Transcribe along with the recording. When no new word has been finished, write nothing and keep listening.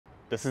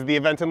This is the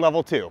Aventon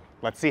Level.2.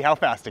 Let's see how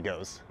fast it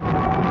goes.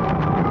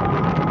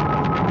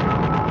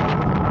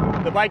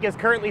 The bike is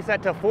currently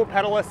set to full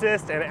pedal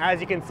assist, and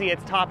as you can see,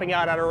 it's topping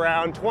out at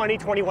around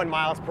 20-21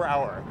 miles per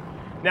hour.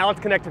 Now let's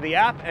connect to the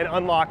app and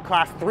unlock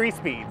Class 3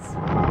 speeds.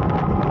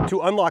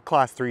 To unlock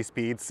Class 3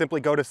 speeds, simply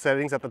go to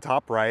settings at the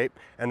top right,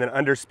 and then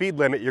under speed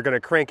limit, you're going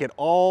to crank it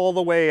all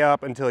the way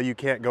up until you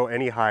can't go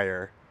any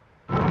higher.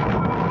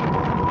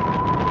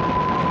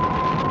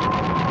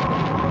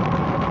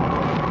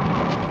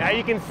 Now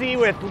you can see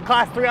with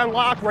Class 3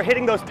 unlocked, we're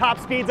hitting those top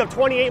speeds of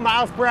 28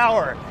 miles per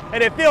hour,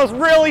 and it feels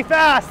really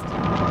fast.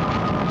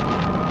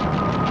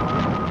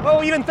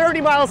 Oh, even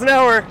 30 miles an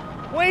hour,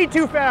 way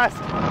too fast.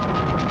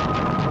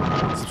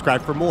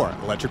 Subscribe for more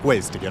electric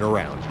ways to get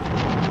around.